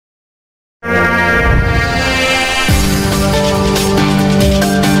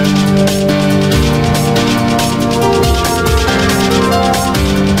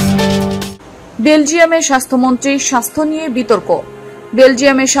বেলজিয়ামের স্বাস্থ্যমন্ত্রী স্বাস্থ্য নিয়ে বিতর্ক।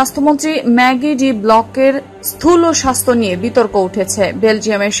 বেলজিয়ামের স্বাস্থ্যমন্ত্রী ম্যাগি ডি ব্লকের স্থূল স্বাস্থ্য নিয়ে বিতর্ক উঠেছে।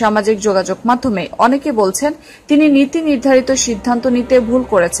 বেলজিয়ামের সামাজিক যোগাযোগ মাধ্যমে অনেকে বলছেন তিনি নীতি নির্ধারিত সিদ্ধান্ত নিতে ভুল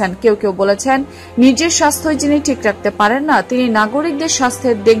করেছেন। কেউ কেউ বলেছেন নিজের স্বাস্থ্যই যিনি ঠিক রাখতে পারেন না তিনি নাগরিকদের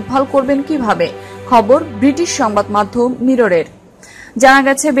স্বাস্থ্যের দেখভাল করবেন কিভাবে। খবর ব্রিটিশ সংবাদ মাধ্যম মিররের। জানা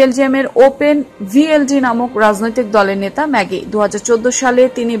গেছে বেলজিয়ামের ওপেন ভিএলডি নামক রাজনৈতিক দলের নেতা ম্যাগি 2014 সালে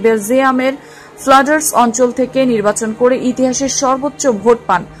তিনি বেলজিয়ামের ফ্লাডার্স অঞ্চল থেকে নির্বাচন করে ইতিহাসের সর্বোচ্চ ভোট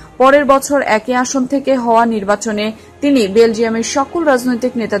পান। পরের বছর একই আসন থেকে হওয়া নির্বাচনে তিনি বেলজিয়ামের সকল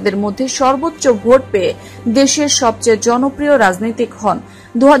রাজনৈতিক নেতাদের মধ্যে সর্বোচ্চ ভোট পেয়ে দেশের সবচেয়ে জনপ্রিয় রাজনীতিক হন।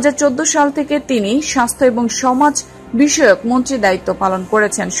 2014 সাল থেকে তিনি স্বাস্থ্য এবং সমাজ বিষয়ক মন্ত্রী দায়িত্ব পালন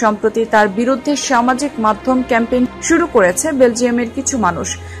করেছেন। সম্প্রতি তার বিরুদ্ধে সামাজিক মাধ্যম ক্যাম্পেইন শুরু করেছে বেলজিয়ামের কিছু মানুষ।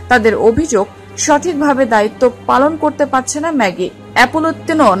 তাদের অভিযোগ সঠিকভাবে দায়িত্ব পালন করতে পারছে না ম্যাগি।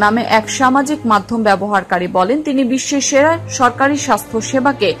 অ্যাপোলোত্তেনো নামে এক সামাজিক মাধ্যম ব্যবহারকারী বলেন তিনি বিশ্বের সেরা সরকারি স্বাস্থ্য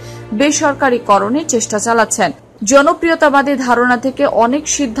সেবাকে বেসরকারীকরণের চেষ্টা চালাচ্ছেন, জনপ্রিয়তাবাদী ধারণা থেকে অনেক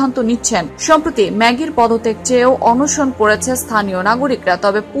সিদ্ধান্ত নিচ্ছেন। সম্প্রতি ম্যাগির পদত্যাগ চেয়েও অনশন করেছে স্থানীয় নাগরিকরা,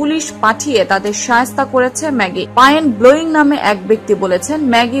 তবে পুলিশ পাঠিয়ে তাদের শায়েস্তা করেছে ম্যাগি। পায়েন ব্লোয়িং নামে এক ব্যক্তি বলেছেন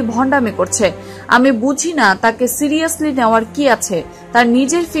ম্যাগি ভণ্ডামি করছে। আমি বুঝি না তাকে সিরিয়াসলি নেওয়ার কি আছে। তার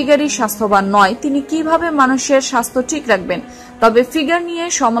নিজের ফিগারই স্বাস্থ্যবান নয়, তিনি কিভাবে মানুষের স্বাস্থ্য ঠিক রাখবেন। তবে ফিগার নিয়ে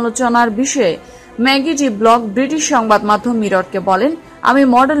সমালোচনার বিষয়ে ম্যাগি ডি ব্লক ব্রিটিশ সংবাদ মাধ্যম মিররকে বলেন আমি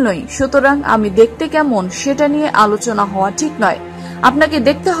মডেল নই, সুতরাং আমি দেখতে কেমন সেটা নিয়ে আলোচনা হওয়া ঠিক নয়। আপনাকে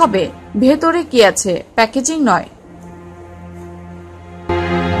দেখতে হবে ভেতরে কি আছে, প্যাকেজিং নয়।